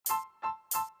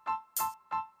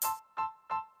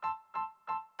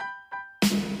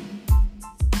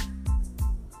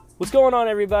What's going on,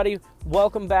 everybody?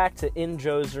 Welcome back to In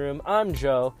Joe's Room. I'm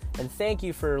Joe, and thank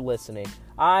you for listening.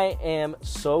 I am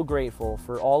so grateful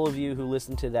for all of you who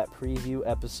listened to that preview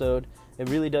episode. It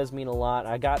really does mean a lot.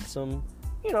 I got some,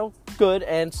 good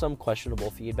and some questionable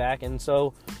feedback, and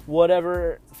so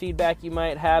whatever feedback you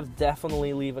might have,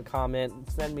 definitely leave a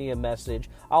comment, send me a message.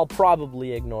 I'll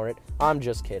probably ignore it. I'm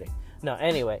just kidding. No,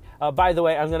 anyway, by the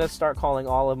way, I'm going to start calling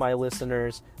all of my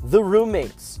listeners the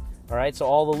roommates. All right, so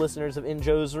all the listeners of In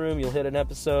Joe's Room, you'll hit an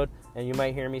episode, and you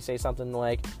might hear me say something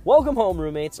like, "Welcome home,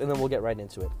 roommates," and then we'll get right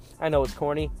into it. I know it's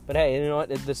corny, but hey, you know what?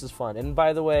 This is fun. And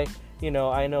by the way,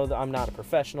 I know that I'm not a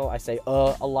professional. I say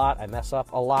a lot. I mess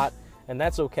up a lot, and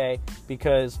that's okay,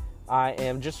 because I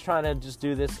am just trying to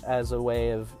do this as a way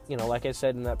of, like I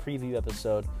said in that preview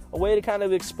episode, a way to kind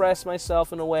of express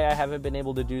myself in a way I haven't been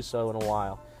able to do so in a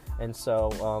while. And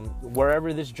so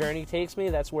wherever this journey takes me,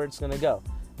 that's where it's going to go.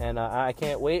 And I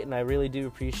can't wait, and I really do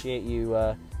appreciate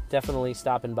you definitely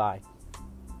stopping by.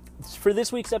 For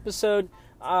this week's episode,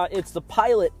 it's the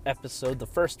pilot episode, the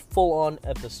first full-on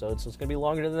episode, so it's going to be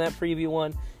longer than that preview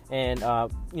one. And,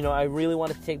 I really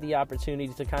wanted to take the opportunity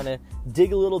to kind of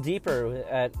dig a little deeper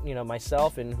at,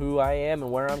 myself and who I am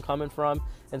and where I'm coming from.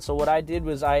 And so what I did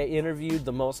was I interviewed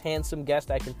the most handsome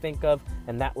guest I can think of,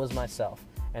 and that was myself.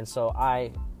 And so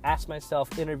I asked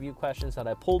myself interview questions that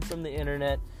I pulled from the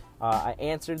internet. I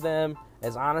answered them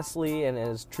as honestly and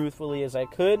as truthfully as I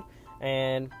could,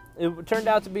 and it turned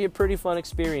out to be a pretty fun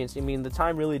experience. I mean, the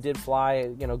time really did fly,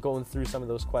 going through some of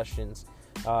those questions.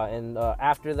 And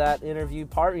after that interview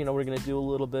part, we're going to do a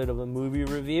little bit of a movie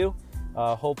review.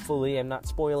 Hopefully, I'm not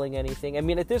spoiling anything. I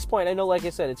mean, at this point, I know, like I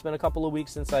said, it's been a couple of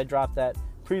weeks since I dropped that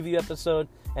preview episode,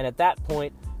 and at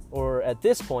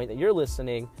this point that you're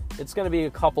listening, it's going to be a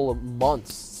couple of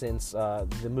months since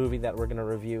the movie that we're going to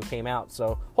review came out.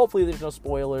 So hopefully there's no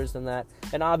spoilers in that.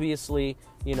 And obviously,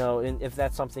 if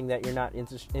that's something that you're not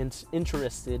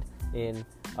interested in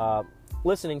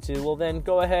listening to, well, then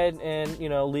go ahead and,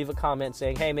 leave a comment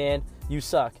saying, "Hey, man, you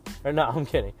suck." Or no, I'm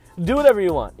kidding. Do whatever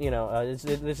you want.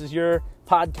 This is your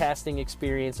podcasting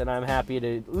experience, and I'm happy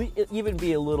to even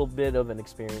be a little bit of an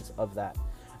experience of that.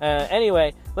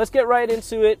 Anyway, let's get right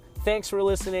into it. Thanks for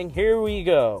listening. Here we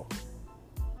go.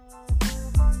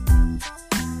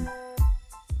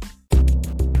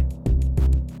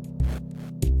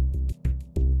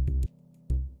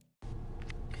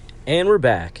 And we're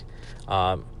back.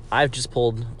 I've just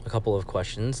pulled a couple of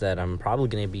questions that I'm probably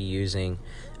going to be using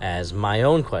as my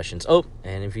own questions. Oh,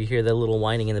 and if you hear that little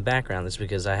whining in the background, that's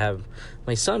because I have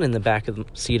my son in the back of the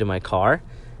seat of my car,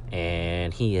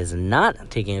 and he is not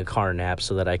taking a car nap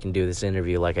so that I can do this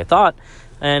interview like I thought,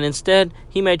 and instead,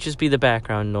 he might just be the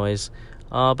background noise,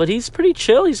 but he's pretty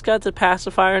chill. He's got the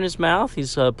pacifier in his mouth.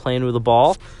 He's playing with a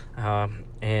ball, and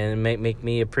it might make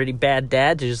me a pretty bad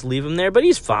dad to just leave him there, but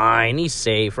he's fine. He's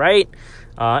safe, right?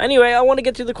 Anyway, I want to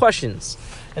get to the questions,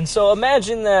 and so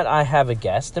imagine that I have a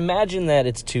guest. Imagine that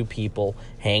it's two people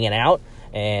hanging out,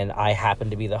 and I happen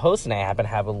to be the host, and I happen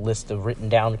to have a list of written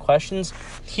down questions.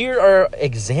 Here are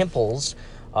examples,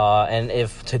 and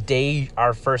if today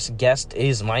our first guest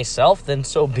is myself, then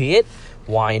so be it.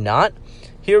 Why not?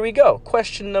 Here we go.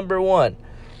 Question number 1.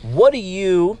 What do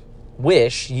you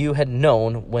wish you had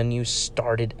known when you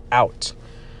started out?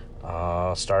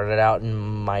 Started out in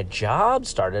my job?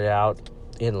 Started out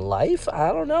in life?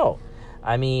 I don't know.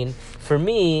 I mean, for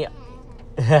me...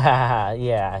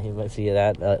 yeah, you might see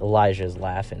that. Elijah's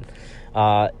laughing.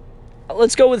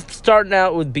 Let's go with starting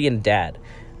out with being a dad.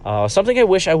 Something I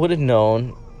wish I would have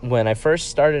known when I first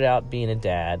started out being a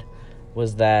dad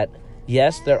was that,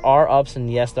 yes, there are ups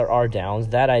and yes, there are downs.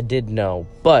 That I did know,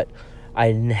 but I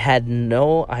had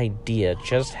no idea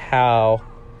just how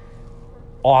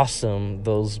awesome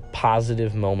those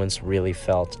positive moments really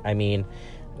felt. I mean,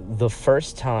 the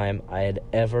first time I had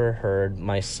ever heard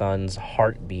my son's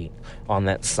heartbeat on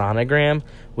that sonogram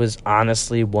was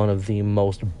honestly one of the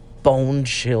most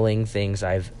bone-chilling things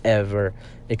I've ever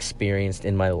experienced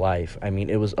in my life. I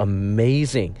mean, it was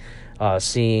amazing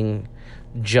seeing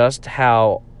just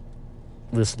how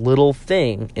this little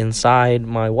thing inside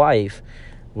my wife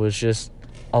was just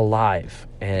alive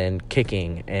and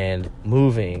kicking and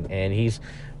moving. And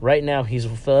right now he's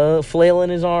flailing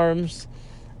his arms.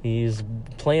 He's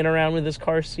playing around with his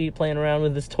car seat, playing around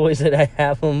with his toys that I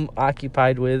have him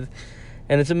occupied with.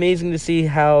 And it's amazing to see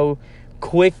how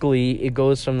quickly it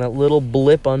goes from that little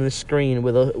blip on the screen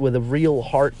with a real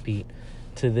heartbeat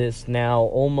to this now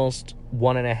almost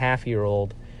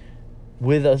 1.5-year-old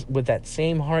with that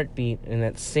same heartbeat and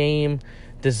that same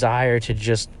desire to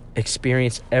just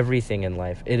experience everything in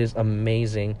life. It is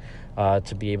amazing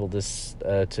to be able to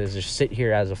just sit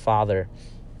here as a father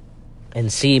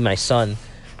and see my son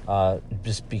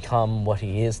just become what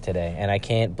he is today. And I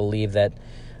can't believe that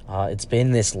it's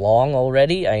been this long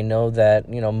already. I know that,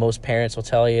 most parents will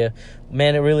tell you,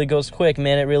 man, it really goes quick.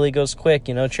 Man, it really goes quick.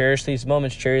 Cherish these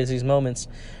moments, cherish these moments.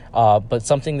 But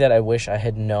something that I wish I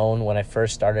had known when I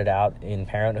first started out in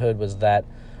parenthood was that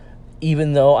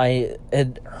even though I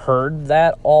had heard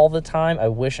that all the time, I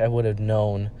wish I would have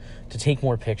known to take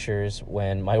more pictures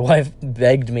when my wife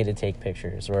begged me to take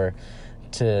pictures, or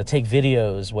to take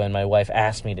videos when my wife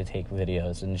asked me to take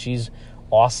videos. And she's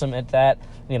awesome at that.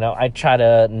 I try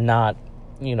to not,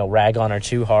 rag on her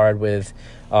too hard with,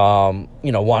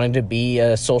 wanting to be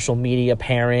a social media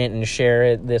parent and share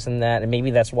it, this and that. And maybe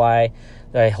that's why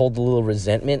I hold a little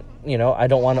resentment. I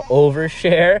don't want to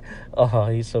overshare. Oh,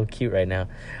 he's so cute right now.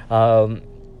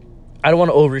 I don't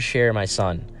want to overshare my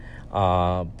son.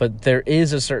 But there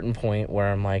is a certain point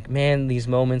where I'm like, man, these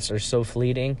moments are so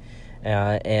fleeting.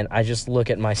 And I just look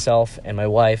at myself and my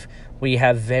wife. We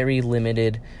have very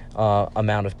limited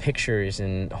amount of pictures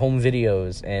and home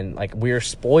videos, and we're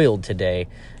spoiled today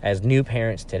as new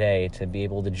parents today to be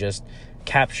able to just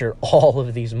capture all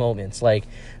of these moments.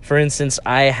 For instance,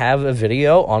 I have a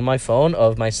video on my phone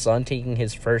of my son taking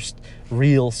his first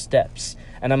real steps,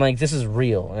 and I'm like, this is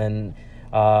real. And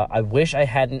I wish I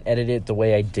hadn't edited it the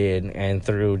way I did, and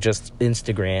through just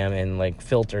Instagram and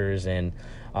filters and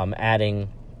adding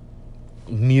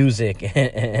music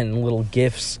and little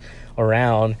gifs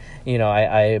around.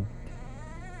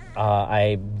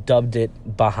 I dubbed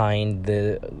it behind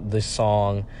the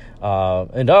song,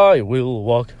 and I will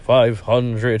walk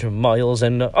 500 miles,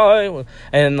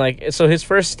 so his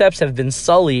first steps have been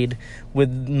sullied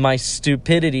with my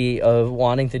stupidity of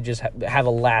wanting to just have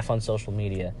a laugh on social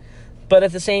media. But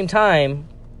at the same time,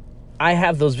 I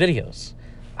have those videos.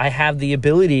 I have the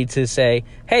ability to say,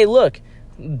 hey, look,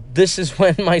 this is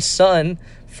when my son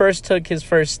first took his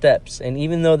first steps. And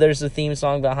even though there's a theme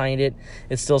song behind it,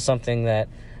 it's still something that,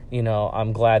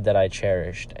 I'm glad that I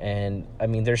cherished. And,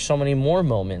 there's so many more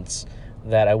moments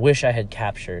that I wish I had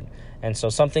captured. And so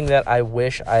something that I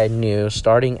wish I knew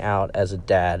starting out as a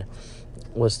dad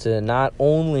was to not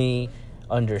only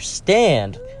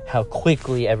understand how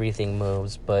quickly everything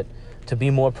moves, but to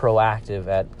be more proactive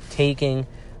at taking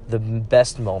the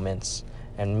best moments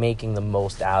and making the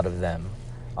most out of them,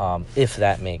 if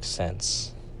that makes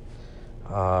sense.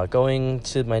 Going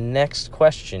to my next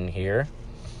question here.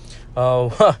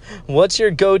 What's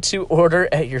your go-to order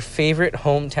at your favorite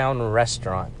hometown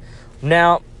restaurant?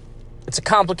 Now, it's a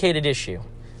complicated issue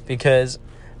because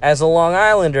as a Long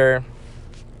Islander,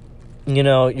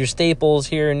 your staples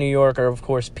here in New York are, of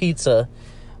course, pizza.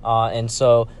 And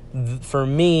so for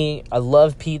me, I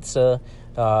love pizza.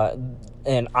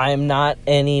 And I'm not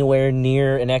anywhere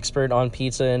near an expert on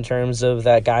pizza in terms of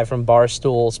that guy from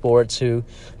Barstool Sports who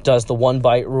does the one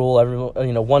bite rule.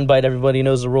 One bite, everybody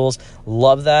knows the rules.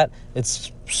 Love that.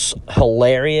 It's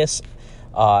hilarious.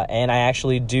 And I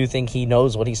actually do think he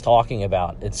knows what he's talking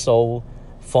about. It's so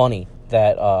funny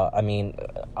that,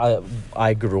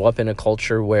 I grew up in a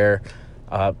culture where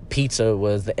pizza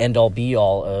was the end-all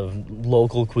be-all of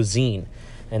local cuisine.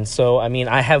 And so,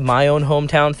 I have my own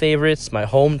hometown favorites. My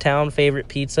hometown favorite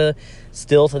pizza,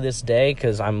 still to this day,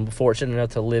 because I'm fortunate enough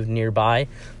to live nearby,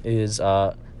 is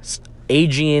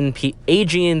Aegean's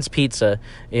Pizza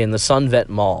in the Sunvet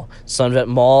Mall. Sunvet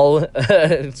Mall,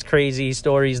 it's crazy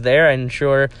stories there. I'm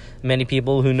sure many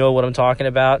people who know what I'm talking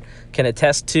about can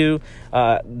attest to.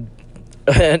 And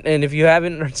if you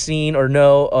haven't seen or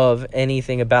know of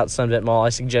anything about Sunvet Mall, I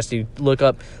suggest you look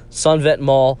up Sunvet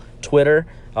Mall Twitter.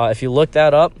 If you look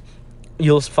that up,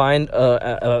 you'll find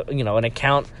an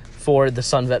account for the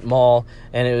Sunvet Mall,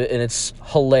 and it's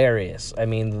hilarious.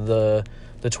 The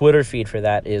Twitter feed for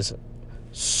that is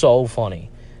so funny.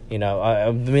 The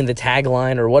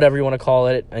tagline or whatever you want to call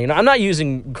it. I'm not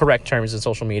using correct terms in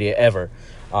social media ever.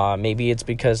 Maybe it's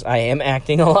because I am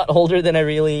acting a lot older than I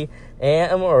really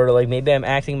am, or maybe I'm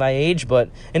acting my age. But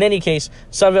in any case,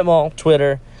 Sunvet Mall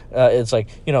Twitter. It's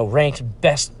ranked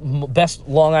best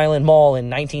Long Island mall in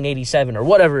 1987 or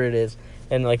whatever it is.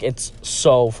 And it's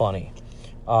so funny.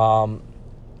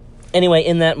 Anyway,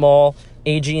 in that mall,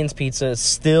 Aegean's Pizza is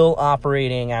still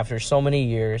operating after so many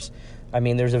years.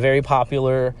 There's a very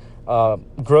popular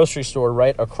grocery store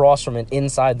right across from it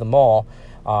inside the mall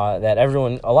that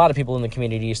a lot of people in the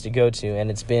community used to go to. And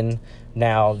it's been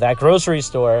now that grocery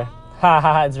store.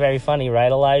 It's very funny, right,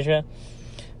 Elijah?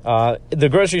 The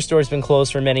grocery store has been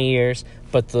closed for many years,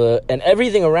 but and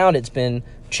everything around it's been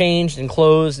changed and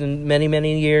closed in many,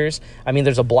 many years. I mean,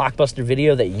 there's a Blockbuster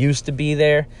Video that used to be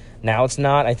there. Now it's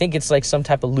not. I think it's like some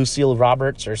type of Lucille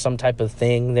Roberts or some type of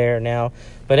thing there now.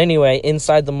 But anyway,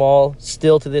 inside the mall,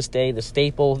 still to this day, the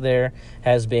staple there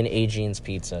has been Aegean's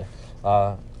Pizza.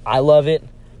 I love it.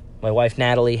 My wife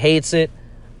Natalie hates it.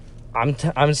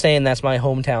 I'm saying that's my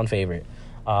hometown favorite.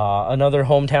 Another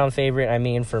hometown favorite, I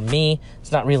mean, for me,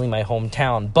 it's not really my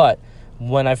hometown, but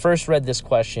when I first read this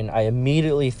question, I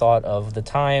immediately thought of the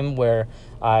time where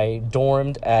I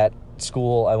dormed at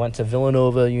school. I went to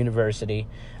Villanova University.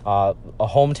 A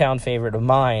hometown favorite of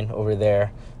mine over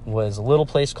there was a little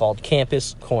place called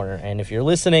Campus Corner. And if you're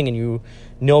listening and you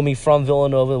know me from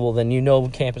Villanova, well, then you know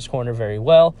Campus Corner very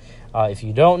well. If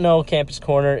you don't know Campus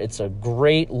Corner, it's a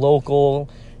great local,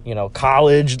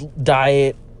 college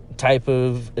diet type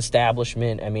of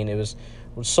establishment. I mean, it was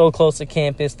so close to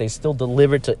campus. They still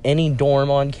delivered to any dorm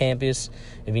on campus.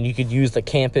 I mean, you could use the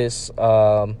campus,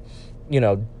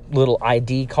 little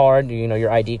ID card.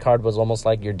 Your ID card was almost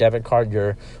like your debit card.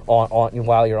 You're on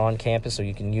while you're on campus, so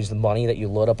you can use the money that you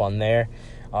load up on there.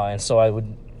 And so I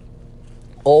would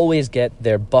always get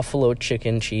their buffalo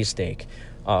chicken cheesesteak.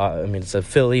 I mean, it's a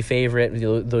Philly favorite,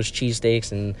 those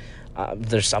cheesesteaks, and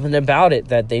there's something about it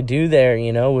that they do there,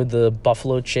 with the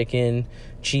buffalo chicken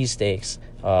cheesesteaks.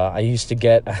 I used to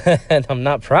get, and I'm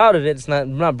not proud of it.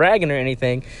 I'm not bragging or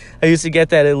anything. I used to get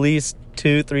that at least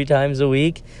 2-3 times a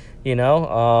week. And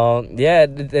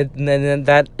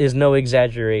that is no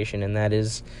exaggeration, and that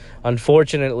is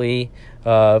unfortunately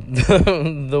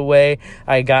the way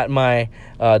I got my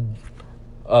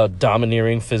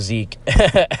domineering physique,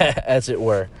 as it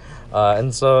were.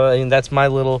 And so that's my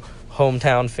little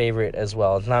hometown favorite as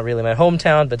well. It's not really my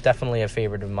hometown, but definitely a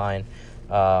favorite of mine.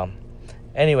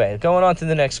 Anyway, going on to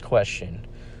the next question.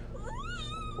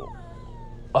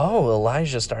 Oh,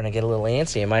 Elijah's starting to get a little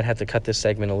antsy. I might have to cut this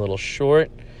segment a little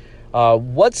short.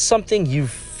 What's something you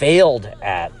failed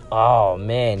at? Oh,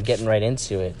 man, getting right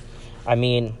into it. I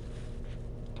mean,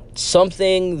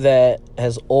 something that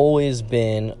has always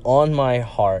been on my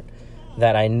heart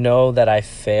that I know that I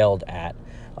failed at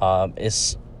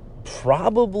is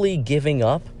probably giving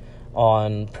up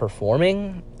on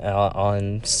performing,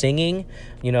 on singing,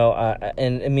 and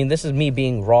I mean, this is me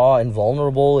being raw and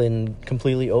vulnerable and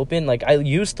completely open. Like, I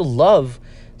used to love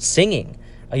singing.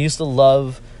 I used to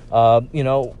love,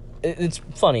 it's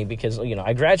funny because,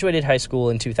 I graduated high school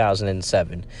in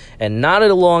 2007, and not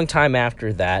a long time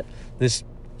after that, this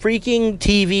freaking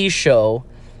TV show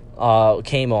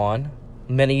came on.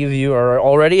 Many of you are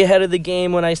already ahead of the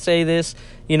game when I say this,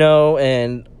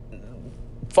 and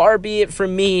far be it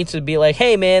from me to be like,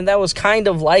 hey, man, that was kind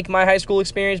of like my high school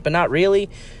experience, but not really.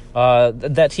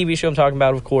 That TV show I'm talking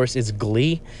about, of course, is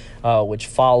Glee, which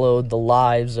followed the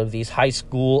lives of these high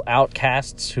school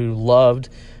outcasts who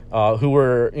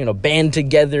were, band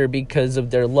together because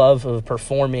of their love of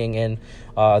performing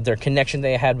and their connection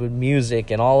they had with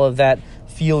music and all of that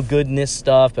feel-goodness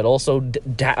stuff, but also,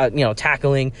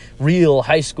 tackling real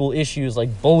high school issues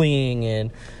like bullying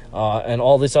and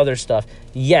all this other stuff.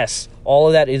 Yes, all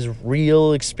of that is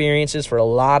real experiences for a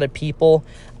lot of people.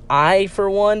 I, for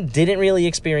one, didn't really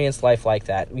experience life like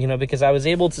that, because I was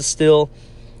able to still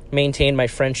maintain my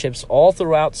friendships all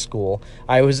throughout school.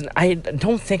 I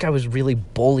don't think I was really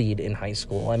bullied in high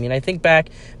school. I mean, I think back,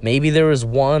 maybe there was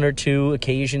 1 or 2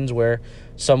 occasions where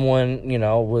someone,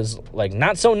 was like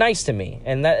not so nice to me,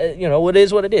 and that, it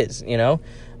is what it is,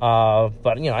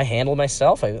 but I handled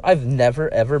myself. I've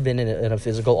never ever been in a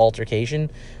physical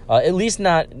altercation, at least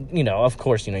not, of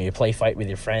course, you play fight with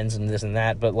your friends and this and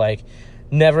that, but like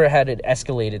never had it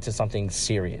escalated to something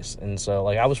serious. And so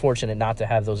I was fortunate not to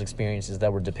have those experiences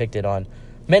that were depicted on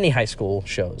many high school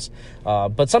shows.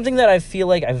 But something that I feel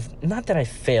like not that I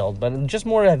failed, but just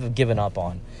more I've given up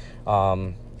on,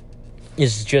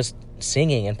 is just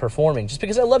singing and performing, just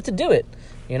because I love to do it.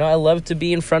 I love to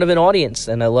be in front of an audience,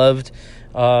 and I loved,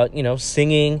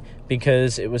 singing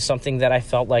because it was something that I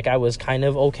felt like I was kind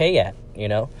of okay at,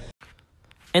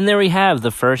 And there we have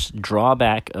the first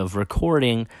drawback of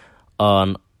recording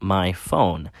on my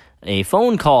phone. A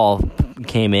phone call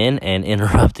came in and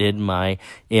interrupted my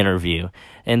interview.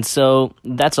 And so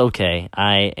that's okay.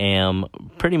 I am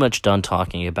pretty much done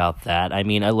talking about that. I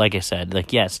mean, like I said,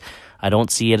 yes, I don't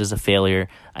see it as a failure.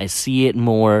 I see it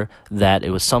more that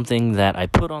it was something that I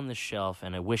put on the shelf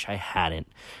and I wish I hadn't.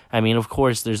 I mean, of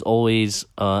course, there's always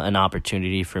an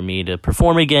opportunity for me to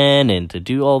perform again and to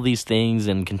do all these things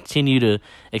and continue to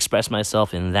express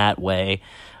myself in that way.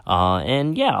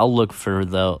 And yeah, I'll look for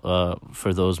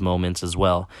those moments as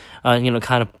well. Kind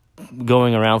of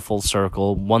going around full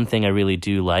circle, one thing I really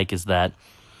do like is that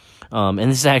And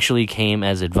this actually came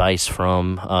as advice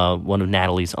from one of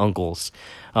Natalie's uncles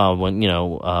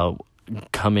when,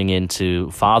 coming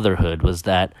into fatherhood, was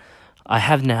that I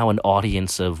have now an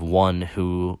audience of one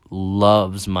who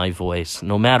loves my voice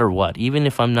no matter what. Even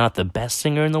if I'm not the best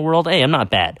singer in the world, hey, I'm not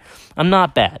bad.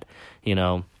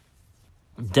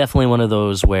 Definitely one of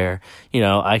those where,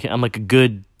 I'm like a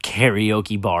good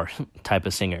karaoke bar type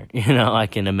of singer, I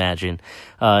can imagine.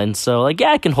 And so,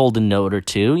 I can hold a note or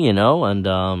two,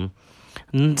 and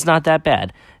it's not that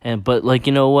bad. But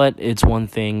you know what? It's one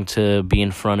thing to be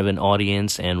in front of an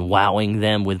audience and wowing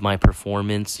them with my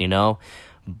performance,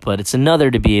 but it's another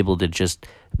to be able to just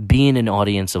be in an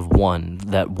audience of one,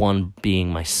 that one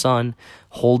being my son,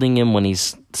 holding him when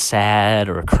he's sad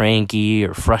or cranky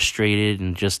or frustrated,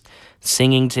 and just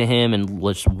singing to him and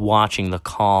just watching the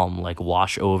calm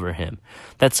wash over him.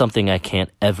 That's something I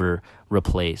can't ever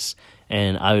replace.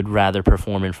 And I would rather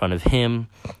perform in front of him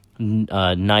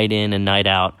night in and night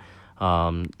out,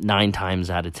 9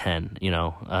 times out of 10,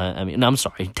 I'm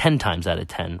sorry, 10 times out of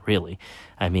 10, really.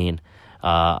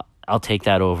 I'll take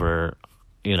that over,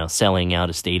 selling out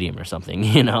a stadium or something,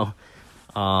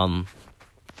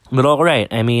 But all right,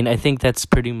 I think that's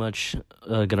pretty much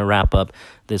going to wrap up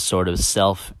this sort of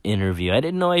self-interview. I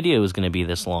had no idea it was going to be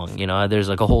this long. There's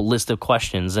a whole list of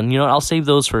questions, and, I'll save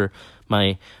those for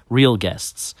my real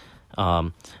guests.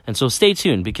 And so stay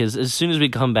tuned, because as soon as we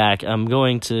come back, I'm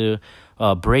going to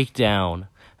break down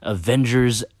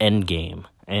Avengers Endgame.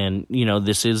 And,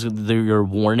 this is your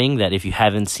warning that if you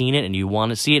haven't seen it and you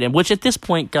want to see it, and which at this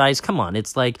point, guys, come on,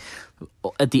 it's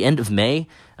at the end of May,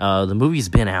 the movie's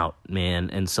been out, man.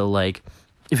 And so,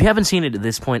 if you haven't seen it at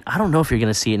this point, I don't know if you're going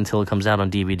to see it until it comes out on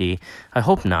DVD. I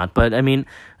hope not. But,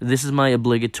 this is my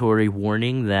obligatory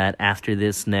warning that after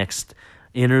this next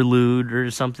interlude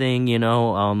or something,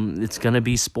 it's going to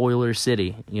be spoiler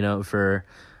city, for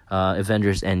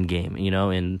Avengers Endgame,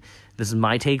 and this is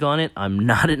my take on it. I'm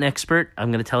not an expert.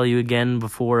 I'm going to tell you again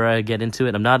before I get into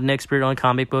it. I'm not an expert on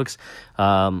comic books.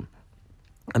 I'm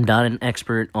not an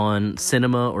expert on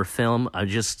cinema or film. I'm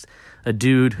just a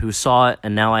dude who saw it,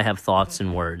 and now I have thoughts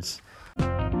and words.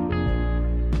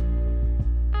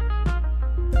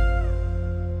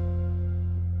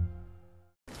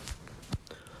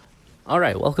 All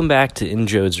right, welcome back to In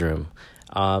Joe's Room.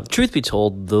 Truth be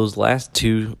told, those last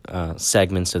two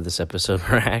segments of this episode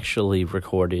were actually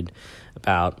recorded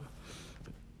about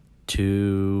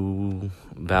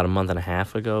a month and a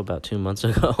half ago, about 2 months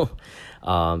ago.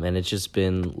 And it's just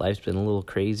life's been a little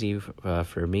crazy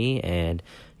for me, and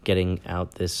getting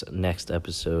out this next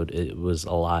episode, it was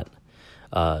a lot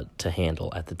to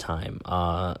handle at the time.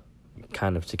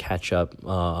 Kind of to catch up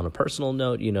on a personal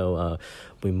note,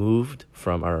 we moved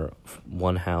from our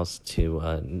one house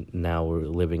to now we're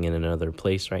living in another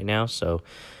place right now. So,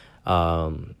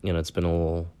 it's been a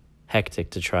little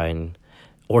hectic to try and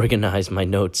organize my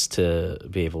notes to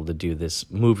be able to do this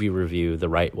movie review the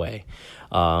right way.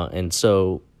 And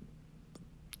so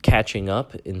catching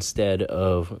up instead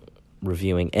of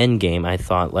reviewing Endgame, I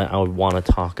thought I would want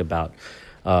to talk about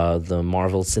the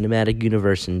Marvel Cinematic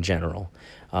Universe in general.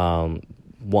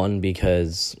 One,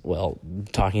 because,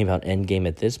 talking about Endgame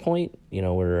at this point,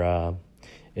 we're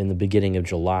in the beginning of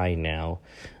July now.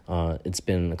 It's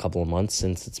been a couple of months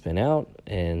since it's been out,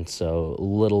 and so a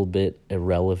little bit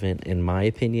irrelevant in my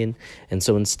opinion. And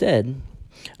so instead,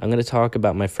 I'm going to talk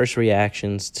about my first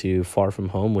reactions to Far From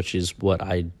Home, which is what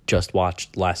I just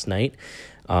watched last night.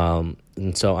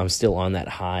 And so I'm still on that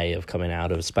high of coming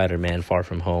out of Spider-Man Far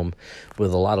From Home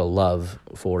with a lot of love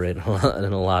for it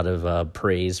and a lot of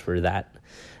praise for that.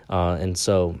 And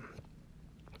so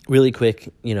really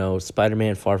quick,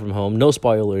 Spider-Man Far From Home, no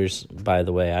spoilers, by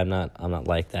the way. I'm not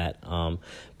like that. But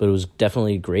it was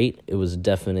definitely great. It was a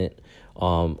definite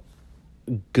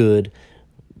good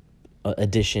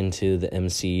addition to the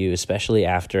MCU, especially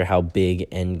after how big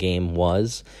Endgame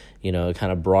was. It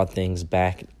kind of brought things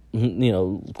back,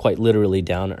 quite literally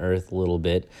down to earth a little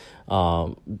bit,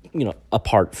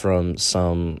 apart from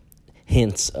some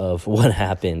hints of what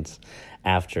happened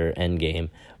after Endgame.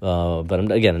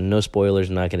 But again, no spoilers,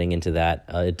 I'm not getting into that.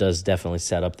 It does definitely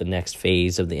set up the next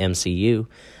phase of the MCU.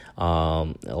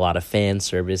 A lot of fan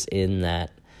service in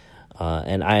that.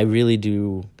 And I really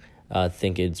do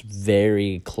think it's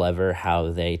very clever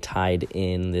how they tied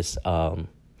in this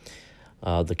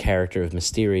the character of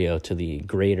Mysterio to the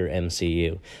greater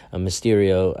MCU.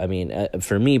 Mysterio,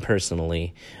 for me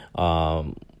personally,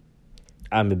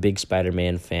 I'm a big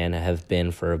Spider-Man fan. I have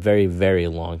been for a very, very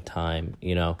long time,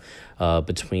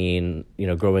 between,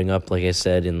 growing up, like I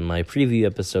said in my preview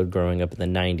episode, growing up in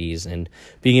the 90s and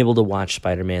being able to watch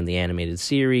Spider-Man, the animated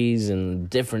series, and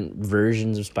different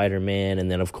versions of Spider-Man, and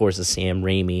then, of course, the Sam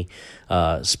Raimi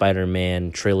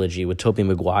Spider-Man trilogy with Tobey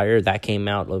Maguire. That came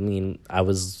out, I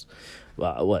was...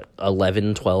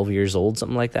 11, 12 years old,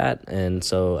 something like that. And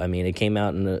so, it came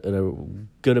out in a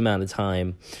good amount of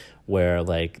time where,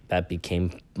 that became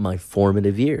my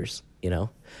formative years,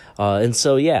 and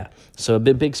so, yeah. So a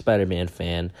big Spider-Man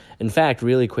fan. In fact,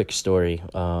 really quick story.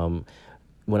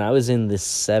 When I was in the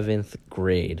 7th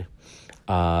grade,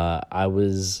 I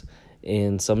was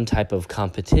in some type of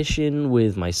competition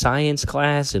with my science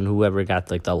class, and whoever got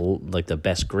the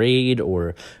best grade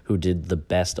or who did the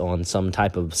best on some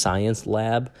type of science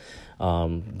lab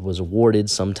was awarded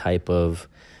some type of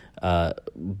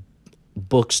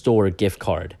bookstore gift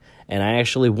card, and I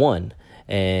actually won.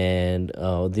 And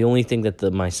the only thing that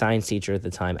my science teacher at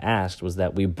the time asked was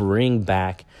that we bring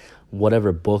back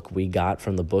whatever book we got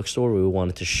from the bookstore we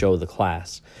wanted to show the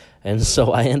class. And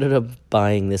so I ended up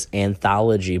buying this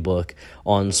anthology book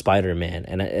on Spider-Man,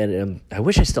 and I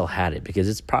wish I still had it because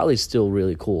it's probably still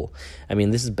really cool.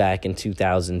 This is back in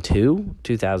 2002,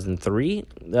 2003,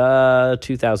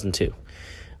 2002,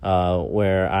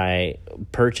 where I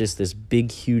purchased this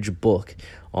big, huge book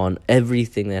on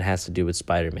everything that has to do with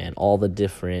Spider-Man, all the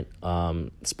different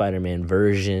Spider-Man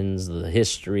versions, the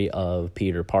history of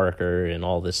Peter Parker and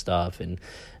all this stuff, and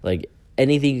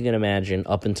anything you can imagine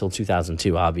up until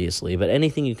 2002, obviously, but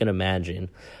anything you can imagine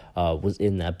was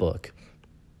in that book.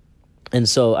 And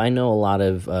so I know a lot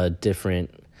of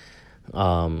different,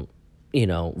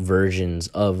 versions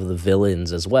of the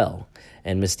villains as well.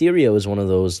 And Mysterio is one of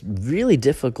those really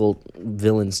difficult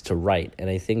villains to write. And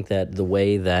I think that the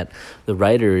way that the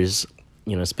writers,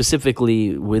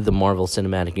 specifically with the Marvel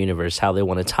Cinematic Universe, how they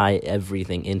want to tie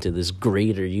everything into this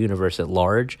greater universe at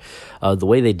large, the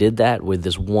way they did that with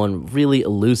this one really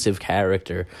elusive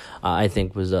character, I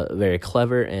think was very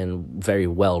clever and very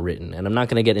well written. And I'm not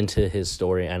going to get into his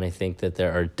story, and I think that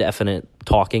there are definite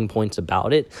talking points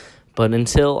about it. But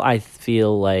until I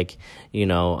feel like,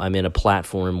 I'm in a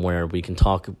platform where we can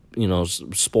talk,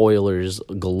 spoilers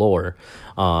galore,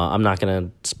 I'm not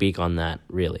going to speak on that,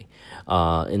 really.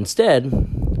 Instead,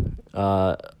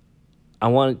 I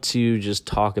wanted to just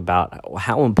talk about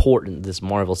how important this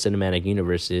Marvel Cinematic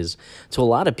Universe is to a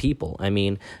lot of people.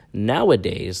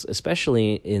 Nowadays,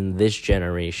 especially in this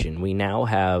generation, we now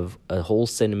have a whole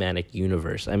cinematic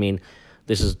universe.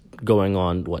 This is going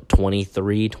on,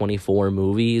 23, 24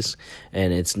 movies,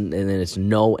 and then it's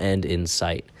no end in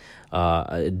sight.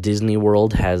 Disney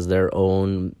World has their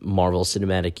own Marvel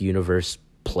Cinematic Universe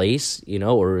place,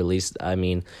 or at least, I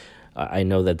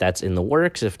know that that's in the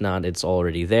works. If not, it's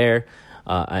already there.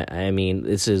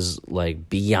 This is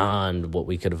beyond what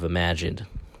we could have imagined.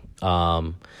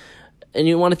 And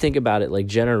you want to think about it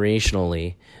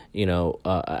generationally.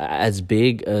 As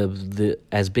big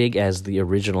as the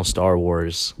original Star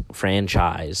Wars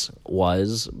franchise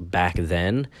was back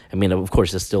then. Of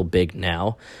course, it's still big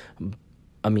now.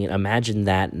 Imagine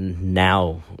that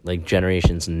now,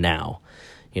 generations now.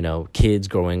 Kids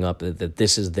growing up that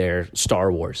this is their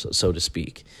Star Wars, so to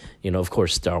speak. Of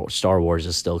course, Star Wars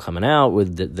is still coming out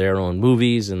with their own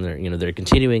movies, and they're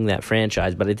continuing that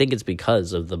franchise. But I think it's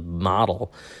because of the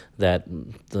model that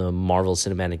the Marvel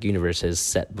Cinematic Universe has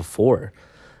set before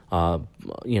the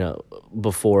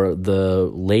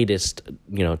latest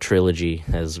trilogy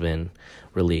has been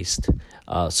released,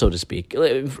 so to speak.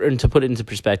 And to put it into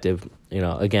perspective,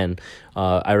 again,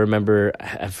 I remember,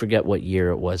 I forget what year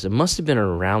it was. It must have been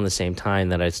around the same time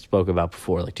that I spoke about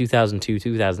before, 2002,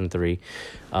 2003.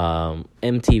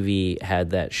 MTV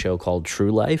had that show called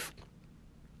True Life,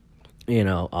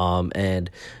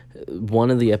 and one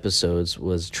of the episodes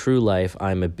was True Life,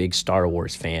 I'm a big Star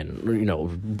Wars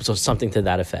fan, so something to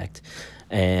that effect.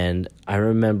 And I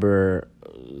remember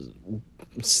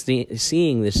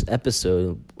seeing this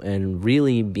episode and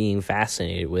really being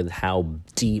fascinated with how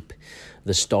deep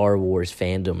the Star Wars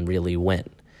fandom really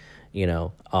went,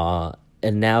 and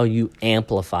now you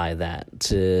amplify that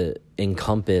to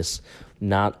encompass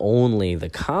not only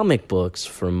the comic books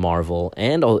from Marvel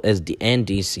and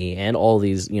DC and all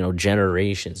these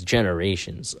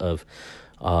generations of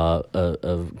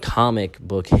comic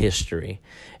book history,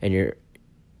 and you're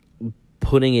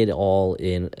putting it all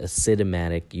in a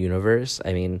cinematic universe.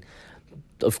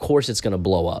 Of course it's going to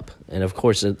blow up. And of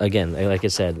course, again, like I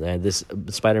said, this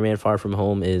Spider-Man Far From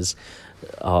Home is,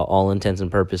 all intents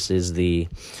and purposes, the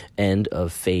end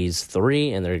of Phase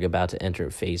 3, and they're about to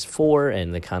enter Phase 4,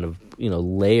 and they kind of,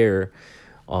 layer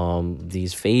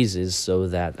these phases so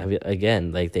that, I mean,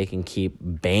 again, like, they can keep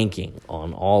banking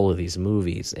on all of these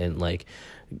movies. And like,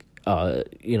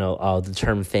 the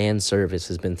term fan service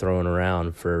has been thrown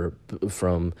around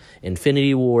from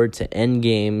Infinity War to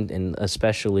Endgame, and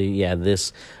especially,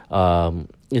 this,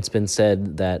 it's been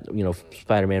said that,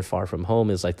 Spider-Man Far From Home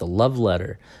is like the love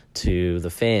letter to the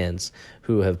fans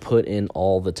who have put in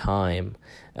all the time,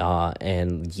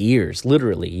 and years,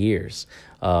 literally years,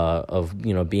 of,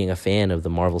 being a fan of the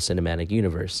Marvel Cinematic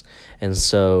Universe. And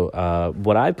so,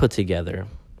 what I put together,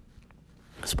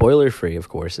 spoiler free, of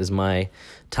course, is my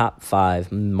top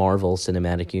 5 Marvel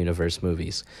Cinematic Universe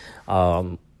movies.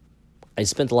 I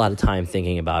spent a lot of time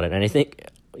thinking about it, and I think,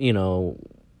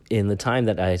 in the time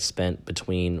that I spent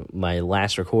between my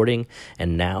last recording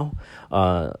and now,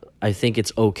 I think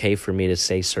it's okay for me to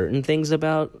say certain things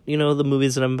about, the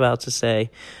movies that I'm about to say.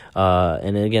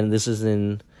 And again, this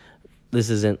isn't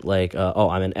like,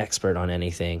 I'm an expert on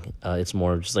anything. It's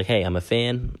more just like, hey, I'm a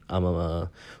fan.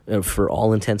 For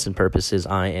all intents and purposes,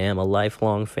 I am a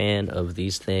lifelong fan of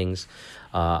these things.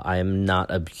 I am not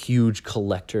a huge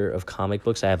collector of comic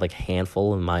books. I have like a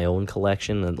handful in my own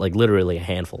collection, like literally a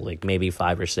handful, like maybe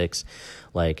 5 or 6,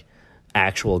 like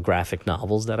actual graphic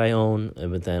novels that I own.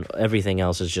 But then everything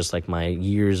else is just like my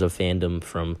years of fandom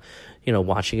from,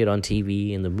 watching it on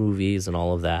TV and the movies and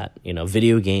all of that,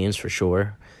 video games for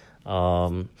sure.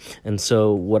 And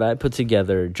so what I put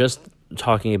together, just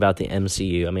talking about the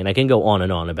MCU, I mean, I can go on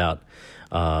and on about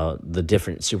the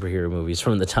different superhero movies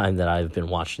from the time that I've been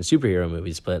watching superhero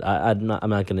movies, but I'm not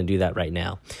going to do that right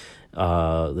now.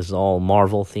 This is all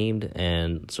Marvel themed,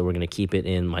 and so we're going to keep it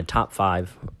in my top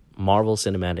 5 Marvel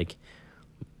Cinematic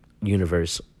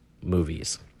Universe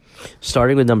movies.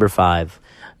 Starting with number 5,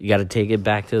 you got to take it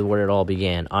back to where it all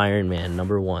began. Iron Man,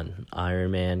 number 1.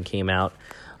 Iron Man came out,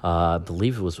 I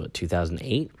believe it was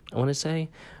 2008, I want to say.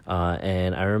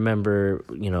 And I remember,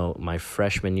 my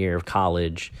freshman year of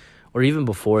college, or even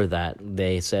before that,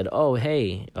 they said, "Oh,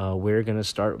 hey, we're gonna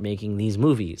start making these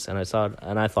movies." And I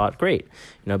thought, great,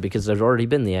 because there's already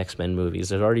been the X-Men movies,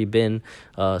 there's already been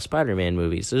Spider-Man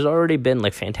movies, there's already been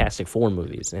like Fantastic Four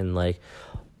movies, and like,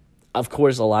 of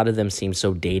course, a lot of them seem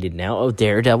so dated now. Oh,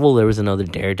 Daredevil, there was another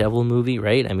Daredevil movie,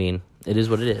 right? I mean, it is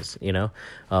what it is,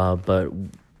 But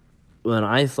when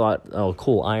I thought, oh,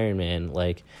 cool, Iron Man,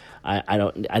 like, I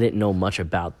didn't know much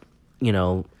about,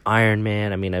 Iron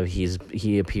Man. I mean,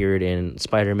 he appeared in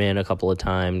Spider-Man a couple of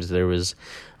times. There was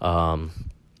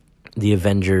the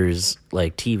Avengers,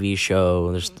 like, TV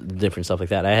show. There's different stuff like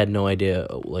that. I had no idea,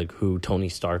 like, who Tony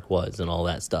Stark was and all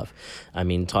that stuff. I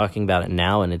mean, talking about it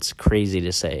now, and it's crazy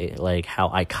to say, like, how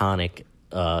iconic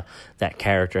that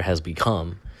character has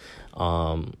become.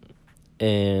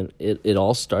 And it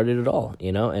all started it all,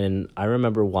 And I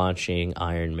remember watching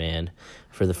Iron Man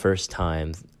for the first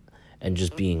time and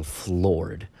just being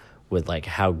floored with, like,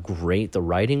 how great the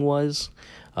writing was,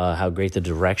 how great the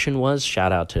direction was.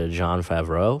 Shout out to Jon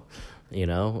Favreau,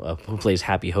 who plays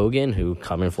Happy Hogan, who,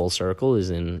 coming full circle, is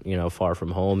in, Far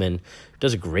From Home, and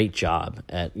does a great job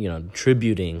at,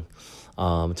 tributing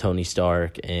Tony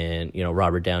Stark and,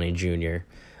 Robert Downey Jr.,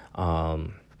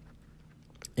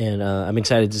 and I'm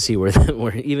excited to see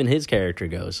where even his character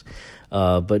goes.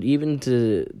 But even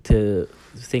to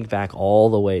think back all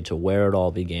the way to where it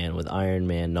all began with Iron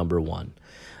Man number 1,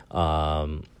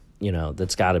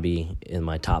 that's got to be in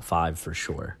my top 5 for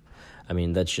sure. I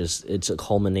mean, it's a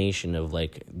culmination of,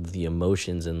 like, the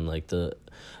emotions and, like, the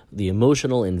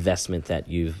emotional investment that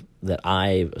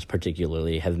I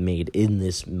particularly have made in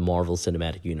this Marvel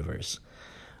Cinematic Universe.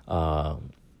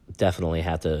 Definitely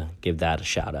have to give that a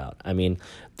shout out. I mean,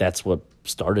 that's what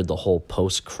started the whole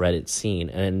post-credit scene.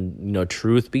 And,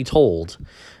 truth be told,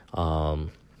 and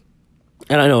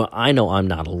I know I'm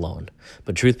not alone,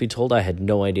 but truth be told, I had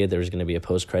no idea there was going to be a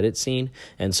post-credit scene.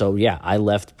 And so, I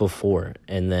left before,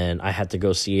 and then I had to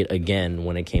go see it again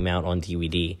when it came out on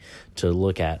DVD to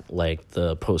look at, like,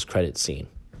 the post-credit scene.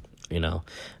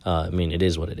 I mean, it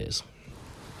is what it is.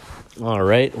 All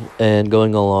right, and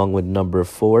going along with number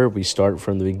 4, we start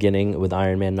from the beginning with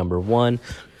Iron Man number 1.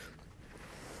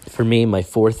 For me, my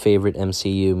 4th favorite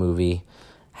MCU movie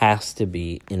has to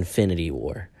be Infinity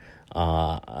War.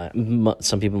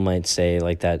 Some people might say,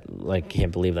 like, that, like,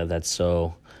 can't believe that that's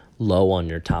so low on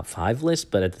your top 5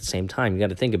 list, but at the same time, you got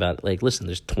to think about it. Like, listen,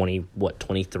 there's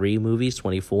 23 movies,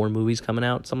 24 movies coming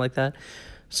out, something like that.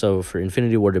 So for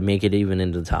Infinity War to make it even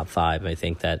into the top 5, I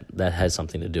think that has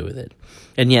something to do with it.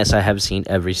 And yes, I have seen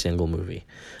every single movie.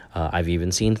 I've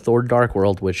even seen Thor: Dark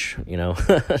World, which,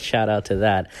 shout out to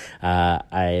that.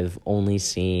 I've only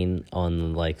seen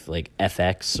on like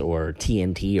FX or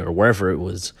TNT or wherever it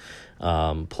was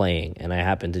playing, and I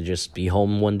happened to just be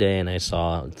home one day and I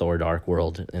saw Thor Dark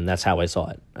World, and that's how I saw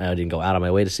it. I didn't go out of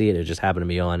my way to see it. It just happened to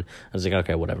be on. I was like,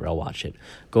 okay, whatever, I'll watch it.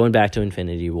 Going back to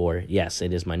Infinity War, yes,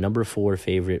 it is my number 4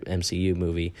 favorite MCU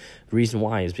movie. The reason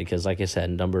why is because, like I said,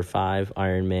 number 5,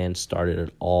 Iron Man, started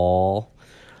it all,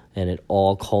 and it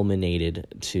all culminated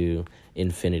to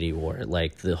Infinity War.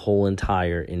 Like, the whole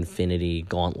entire Infinity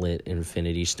Gauntlet,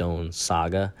 Infinity Stone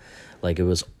saga, like, it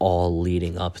was all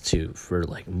leading up to, for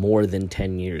like more than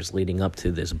 10 years, leading up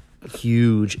to this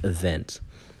huge event,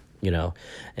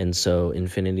 and so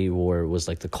Infinity War was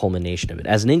like the culmination of it.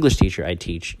 As an English teacher, I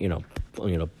teach,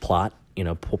 plot,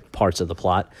 parts of the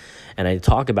plot, and I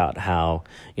talk about how,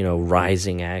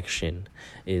 rising action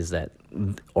is that,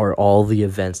 or all the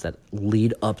events that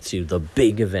lead up to the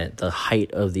big event, the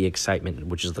height of the excitement,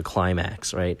 which is the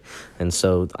climax, right? And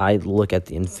so I look at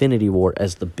the Infinity War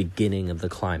as the beginning of the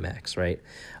climax, right?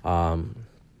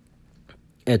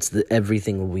 It's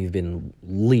everything we've been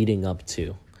leading up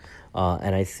to.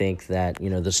 And I think that,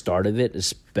 the start of it,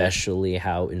 especially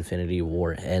how Infinity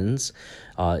War ends,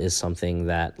 is something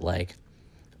that, like,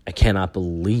 I cannot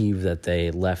believe that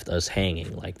they left us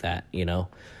hanging like that,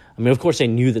 I mean, of course, I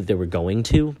knew that they were going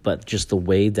to, but just the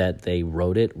way that they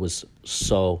wrote it was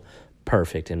so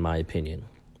perfect, in my opinion.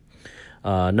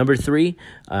 Number 3,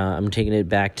 I'm taking it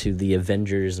back to the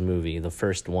Avengers movie, the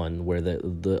first one, where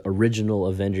the original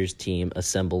Avengers team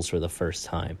assembles for the first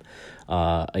time.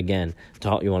 Again,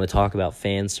 you want to talk about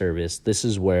fan service. This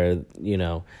is where,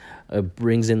 it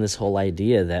brings in this whole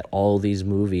idea that all these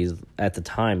movies at the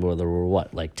time, where there were,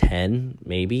 like 10,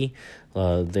 maybe,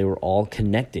 they were all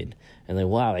connected. And like,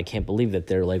 wow, I can't believe that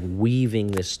they're like weaving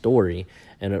this story,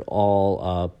 and it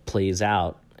all plays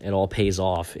out. It all pays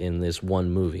off in this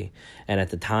one movie. And at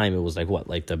the time, it was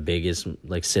like the biggest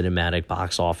like cinematic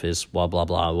box office, blah blah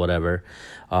blah, whatever.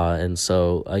 And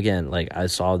so again, like, I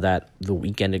saw that the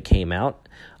weekend it came out.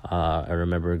 I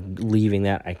remember leaving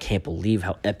that. I can't believe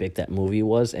how epic that movie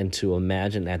was, and to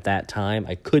imagine at that time,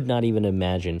 I could not even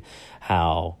imagine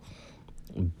how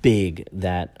big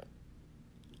that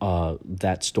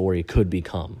story could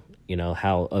become.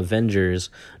 How Avengers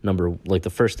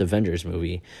the first Avengers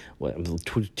movie,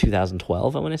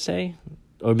 2012, I want to say,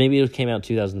 or maybe it came out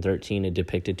 2013. It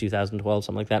depicted 2012,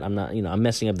 something like that. I'm not, I'm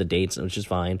messing up the dates, which is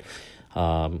fine.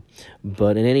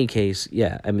 But in any case,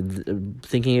 yeah, I mean,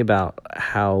 thinking about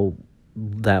how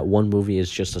that one movie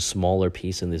is just a smaller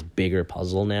piece in this bigger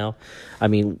puzzle now, I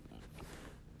mean,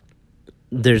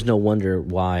 there's no wonder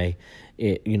why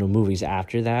movies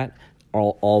after that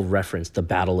all reference the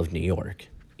Battle of New York.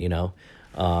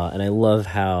 And I love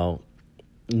how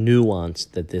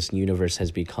nuanced that this universe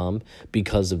has become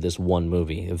because of this one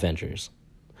movie, Avengers.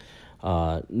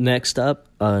 Next up,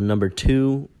 number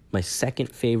 2, my second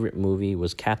favorite movie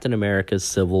was Captain America's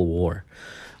Civil War.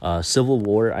 Civil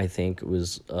War, I think,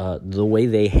 was the way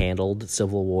they handled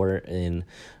Civil War in,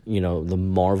 the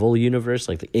Marvel universe,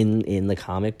 like in the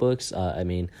comic books. I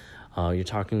mean, you're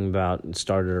talking about, it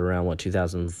started around,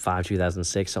 2005,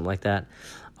 2006, something like that.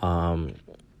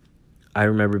 I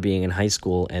remember being in high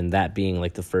school and that being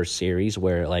like the first series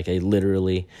where like I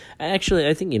think,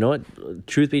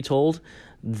 truth be told,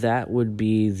 that would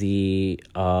be the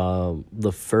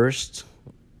first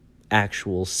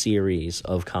actual series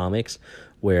of comics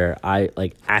where I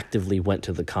like actively went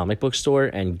to the comic book store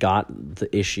and got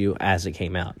the issue as it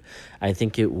came out. I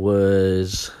think it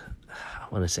was, I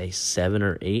want to say 7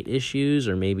 or 8 issues,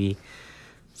 or maybe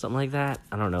something like that.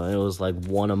 I don't know. It was like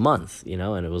one a month,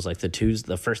 and it was like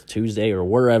the first Tuesday or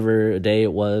wherever day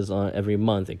it was every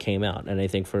month it came out. And I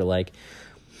think for like,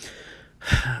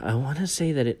 I want to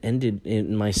say that it ended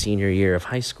in my senior year of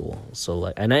high school. So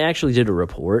like, and I actually did a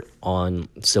report on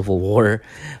Civil War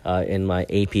in my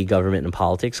AP Government and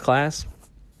Politics class.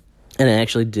 And I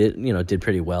actually did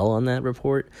pretty well on that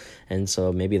report. And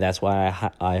so maybe that's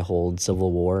why I hold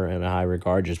Civil War in a high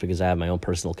regard, just because I have my own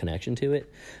personal connection to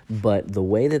it. But the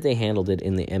way that they handled it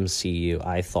in the MCU,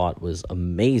 I thought was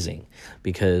amazing,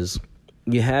 because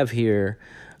you have here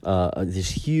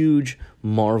this huge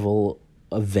Marvel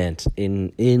event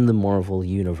in the Marvel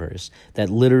universe that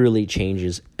literally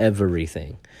changes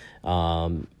everything.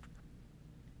 And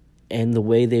the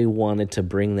way they wanted to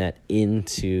bring that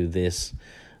into this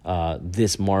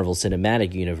Marvel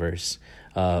Cinematic Universe,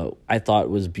 I thought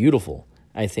was beautiful.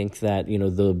 I think that,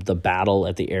 the battle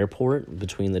at the airport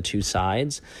between the two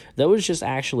sides, that was just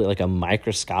actually like a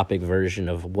microscopic version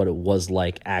of what it was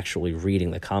like actually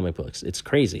reading the comic books. It's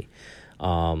crazy.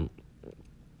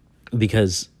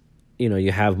 Because,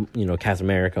 you have, Captain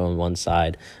America on one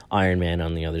side, Iron Man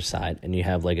on the other side, and you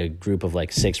have like a group of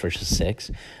like 6 versus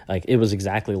 6. Like it was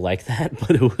exactly like that,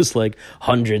 but it was like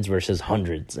hundreds versus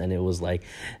hundreds, and it was like,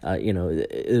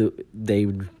 they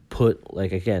put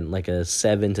like, again, like a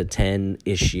 7 to 10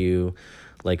 issue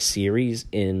like series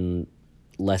in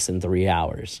less than 3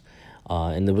 hours.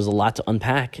 And there was a lot to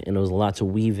unpack, and there was a lot to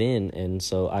weave in, and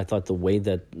so I thought the way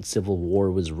that Civil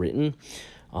War was written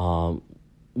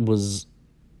was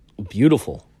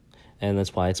beautiful, and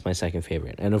that's why it's my second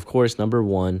favorite. And of course, number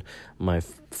one, my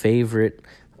favorite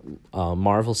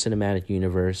Marvel Cinematic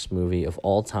Universe movie of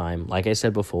all time, like I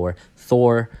said before,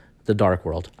 Thor: The Dark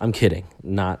World. I'm kidding.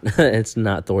 It's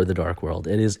not Thor: The Dark World.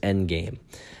 It is Endgame.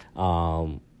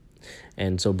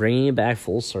 And so bringing it back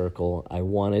full circle, I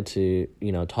wanted to,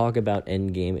 talk about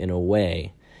Endgame in a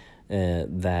way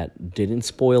that didn't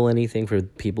spoil anything for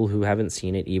people who haven't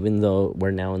seen it, even though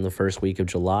we're now in the first week of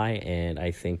July. And I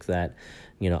think that,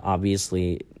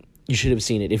 obviously you should have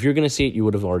seen it. If you're going to see it, you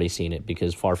would have already seen it,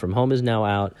 because Far From Home is now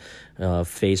out.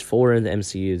 Phase 4 in the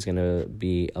MCU is going to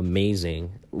be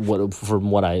amazing,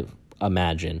 from what I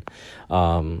imagine.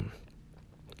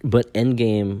 But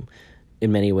Endgame,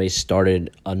 in many ways,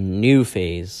 started a new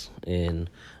phase in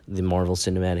the Marvel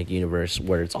Cinematic Universe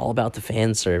where it's all about the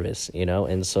fan service,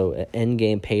 and so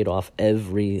Endgame paid off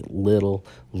every little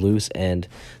loose end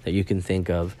that you can think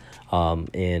of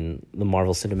in the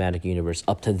Marvel Cinematic Universe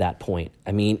up to that point.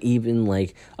 I mean, even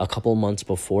like a couple months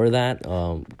before that,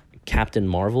 Captain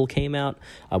Marvel came out.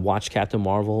 I watched Captain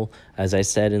Marvel, as I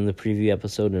said in the preview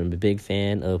episode, and I'm a big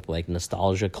fan of like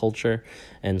nostalgia culture,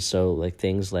 and so like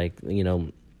things like,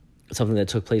 something that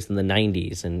took place in the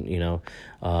 90s, and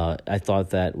I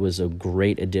thought that was a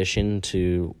great addition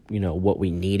to what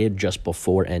we needed just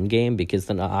before Endgame, because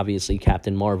then obviously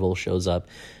Captain Marvel shows up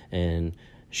and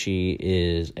she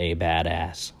is a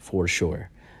badass for sure.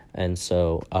 And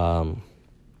so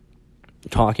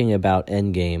talking about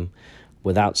Endgame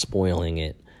without spoiling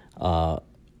it, it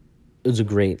was a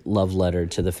great love letter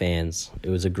to the fans. It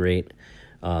was a great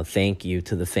thank you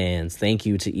to the fans. Thank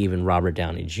you to even Robert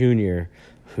Downey Jr.,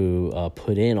 who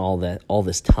put in all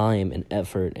this time and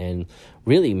effort and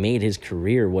really made his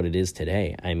career what it is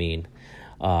today. I mean,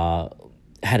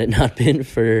 had it not been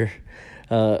for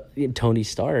Tony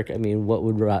Stark, I mean, what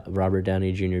would Robert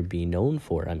Downey Jr. be known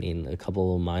for? I mean, a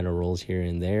couple of minor roles here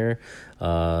and there.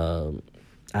 I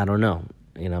don't know.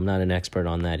 I'm not an expert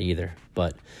on that either.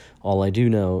 But all I do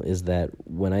know is that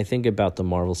when I think about the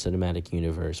Marvel Cinematic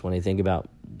Universe, when I think about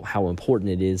how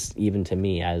important it is even to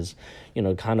me as,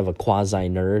 kind of a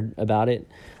quasi-nerd about it,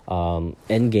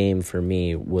 Endgame for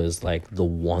me was like the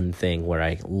one thing where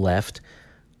I left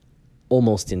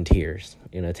almost in tears.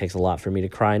 It takes a lot for me to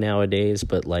cry nowadays,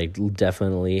 but like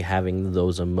definitely having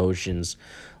those emotions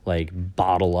like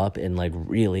bottle up and like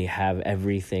really have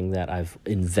everything that I've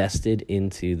invested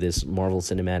into this Marvel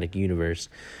Cinematic Universe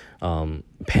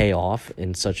pay off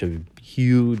in such a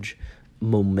huge,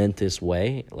 momentous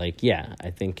way. Like, yeah,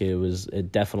 I think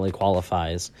it definitely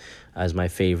qualifies as my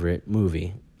favorite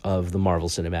movie of the Marvel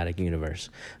Cinematic Universe.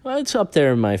 Well, it's up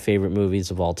there in my favorite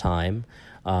movies of all time.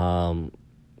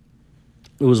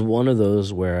 It was one of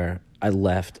those where I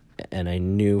left and I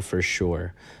knew for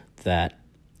sure that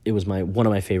it was one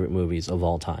of my favorite movies of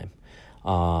all time.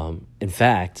 In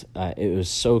fact, it was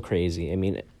so crazy. I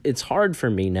mean, it's hard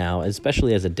for me now,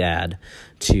 especially as a dad,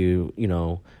 to,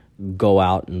 go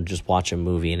out and just watch a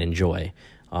movie and enjoy.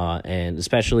 And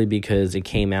especially because it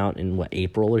came out in,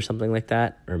 April or something like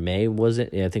that? Or May, was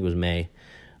it? Yeah, I think it was May.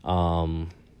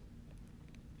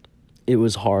 It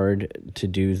was hard to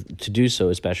do so,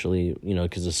 especially,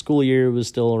 because the school year was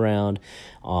still around.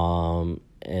 Whoa,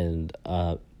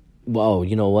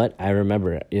 you know what? I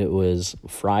remember it was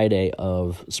Friday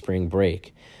of spring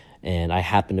break, and I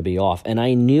happened to be off. And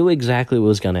I knew exactly what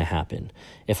was going to happen.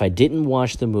 If I didn't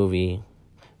watch the movie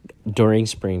during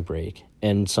spring break,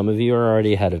 and some of you are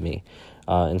already ahead of me,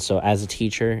 and so as a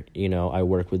teacher, I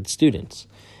work with students.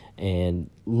 And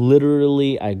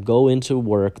literally, I go into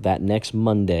work that next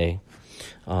Monday,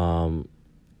 and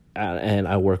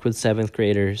I work with 7th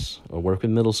graders, I work with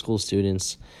middle school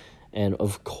students, and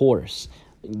of course,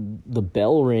 the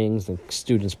bell rings, the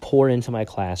students pour into my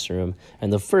classroom,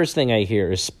 and the first thing I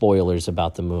hear is spoilers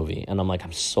about the movie. And I'm like,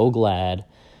 I'm so glad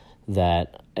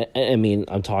that, I mean,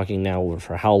 I'm talking now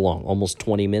for how long? Almost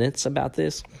 20 minutes about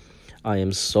this. I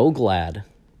am so glad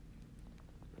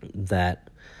that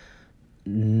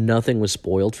nothing was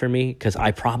spoiled for me, because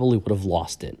I probably would have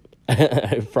lost it.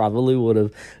 I probably would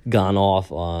have gone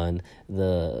off on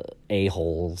the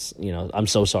a-holes. I'm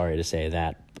so sorry to say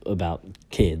that about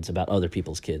kids, about other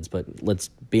people's kids, but let's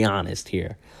be honest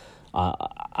here.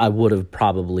 I would have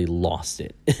probably lost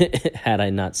it had I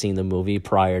not seen the movie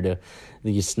prior to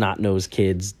these snot-nosed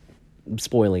kids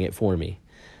spoiling it for me.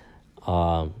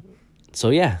 So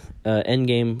yeah,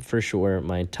 Endgame for sure.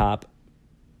 My top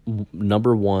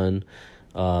number one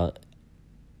movie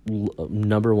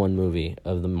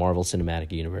of the Marvel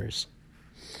Cinematic Universe.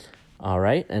 All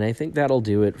right, and I think that'll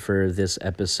do it for this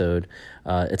episode.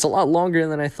 It's a lot longer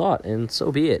than I thought, and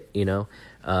so be it,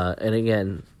 And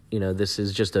again, this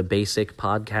is just a basic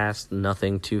podcast,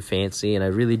 nothing too fancy, and I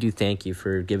really do thank you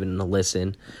for giving it a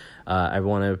listen. I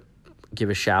want to give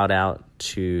a shout out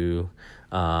to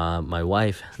my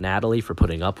wife, Natalie, for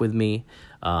putting up with me,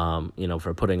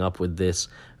 for putting up with this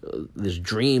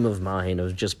dream of mine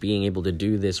of just being able to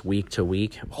do this week to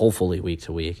week, hopefully week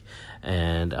to week.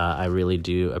 And I really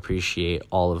do appreciate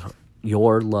all of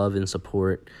your love and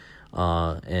support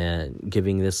and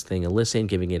giving this thing a listen,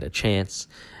 giving it a chance.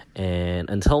 And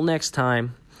until next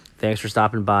time, thanks for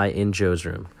stopping by in Joe's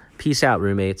Room. Peace out,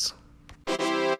 roommates.